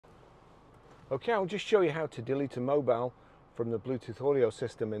Okay, I'll just show you how to delete a mobile from the Bluetooth audio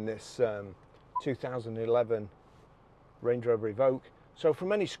system in this 2011 Range Rover Evoque. So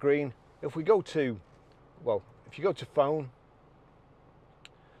from any screen, if you go to phone,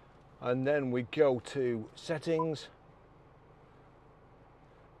 and then we go to settings,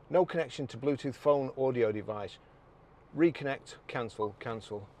 no connection to Bluetooth phone audio device, reconnect, cancel.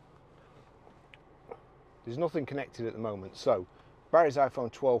 There's nothing connected at the moment, so Barry's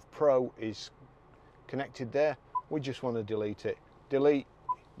iPhone 12 Pro is connected there. We just want to delete it. Delete,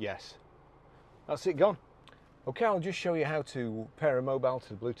 yes. That's it, gone. Okay, I'll just show you how to pair a mobile to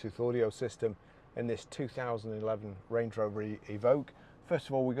the Bluetooth audio system in this 2011 Range Rover Evoque. First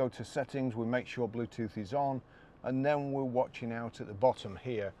of all, we go to settings, we make sure Bluetooth is on, and then we're watching out at the bottom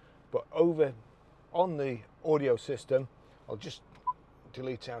here. But over on the audio system, I'll just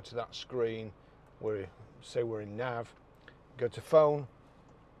delete out of that screen where say we're in nav, go to phone,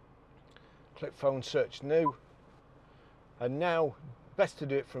 click phone, search new, and now best to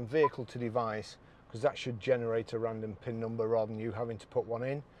do it from vehicle to device because that should generate a random PIN number rather than you having to put one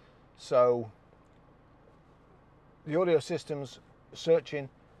in. So the audio system's searching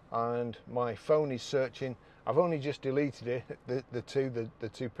and my phone is searching. I've only just deleted it, the two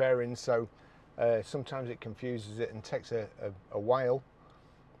pairings, so sometimes it confuses it and takes a while,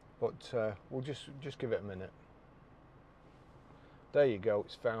 but we'll just give it a minute. There you go,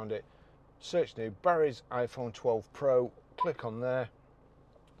 it's found it. Search new, Barry's iPhone 12 Pro, click on there.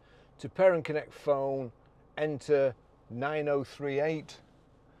 To pair and connect phone, enter 9038.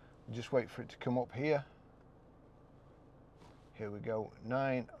 Just wait for it to come up here. Here we go,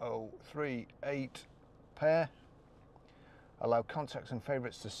 9038 pair. Allow contacts and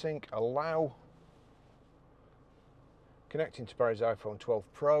favorites to sync, allow. Connecting to Barry's iPhone 12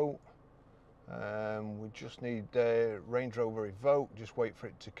 Pro. We just need the Range Rover Evoque, just wait for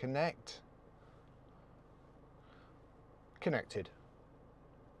it to connect. Connected.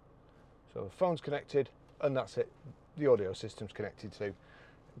 So the phone's connected and that's it. The audio system's connected too.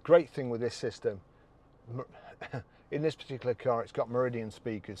 Great thing with this system, in this particular car it's got Meridian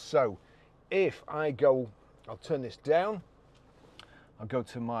speakers, so if I go, I'll turn this down, I'll go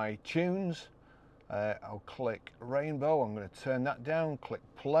to my tunes, I'll click rainbow, I'm going to turn that down, click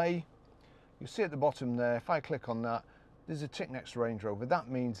play. You see at the bottom there, if I click on that, there's a tick next to Range Rover. That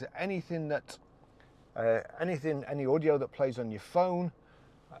means that any audio that plays on your phone,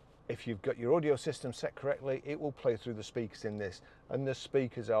 if you've got your audio system set correctly, it will play through the speakers in this, and the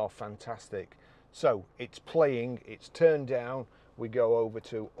speakers are fantastic. So it's playing, it's turned down, we go over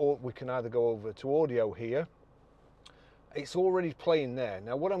to, or we can either go over to audio here. It's already playing there.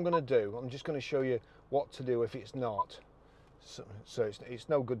 Now what I'm going to do, I'm just going to show you what to do if it's not. So it's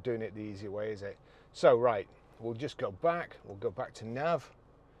no good doing it the easy way, is it? So right, we'll just go back, we'll go back to nav,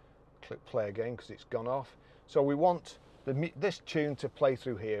 click play again because it's gone off. So we want this tune to play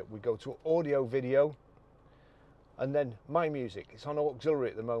through here. We go to audio video and then my music. It's on auxiliary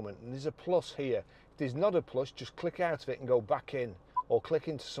at the moment and there's a plus here. If there's not a plus, just click out of it and go back in, or click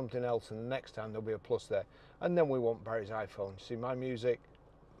into something else and the next time there'll be a plus there. And then we want Barry's iPhone. See my music,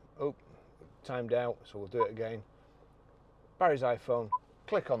 oh, timed out, so we'll do it again. Barry's iPhone,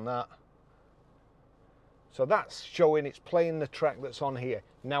 click on that. So that's showing, it's playing the track that's on here.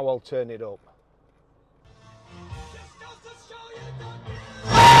 Now I'll turn it up.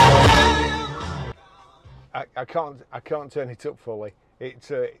 I can't turn it up fully.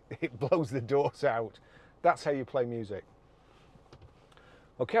 It blows the doors out. That's how you play music.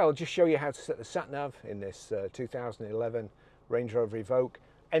 Okay, I'll just show you how to set the sat nav in this 2011 Range Rover Evoque.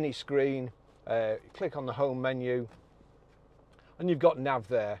 Any screen, click on the home menu, and you've got nav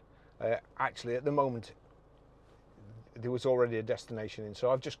there. Actually, at the moment, there was already a destination in, so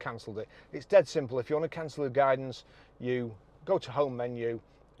I've just cancelled it. It's dead simple. If you want to cancel the guidance, you go to home menu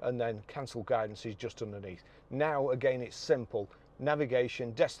and then cancel guidance is just underneath. Now again, it's simple.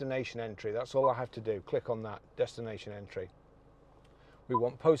 Navigation, destination entry, that's all I have to do. Click on that, destination entry. We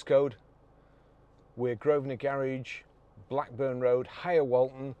want postcode. We're Grosvenor Garage, Blackburn Road, Higher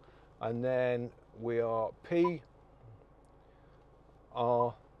Walton, and then we are PR,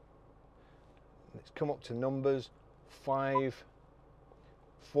 let's come up to numbers, 5,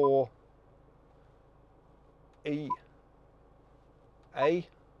 4, E, A.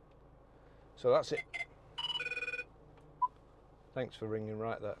 So that's it. Thanks for ringing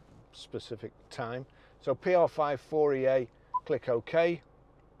right that specific time. So PR54EA, click OK.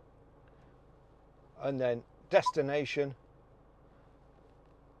 And then destination.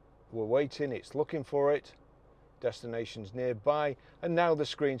 We're waiting, it's looking for it. Destination's nearby. And now the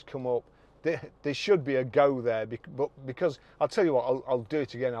screen's come up. there should be a go there, but because I'll tell you what, I'll do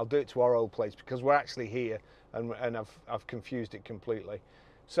it again. I'll do it to our old place because we're actually here, and I've confused it completely.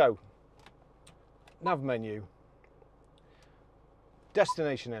 So, nav menu,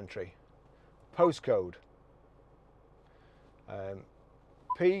 destination entry, postcode,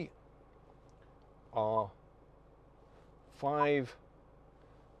 PR5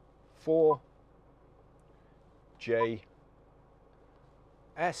 4JS,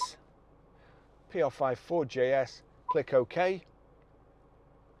 PR5 4JS, click OK.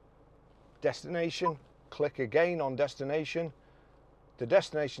 Destination, click again on destination. The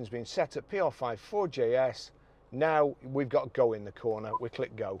destination's been set at PR5 4JS. Now we've got go in the corner, we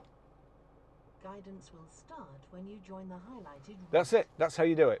click go. Guidance will start when you join the highlighted route. That's it, that's how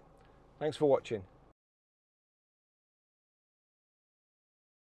you do it. Thanks for watching.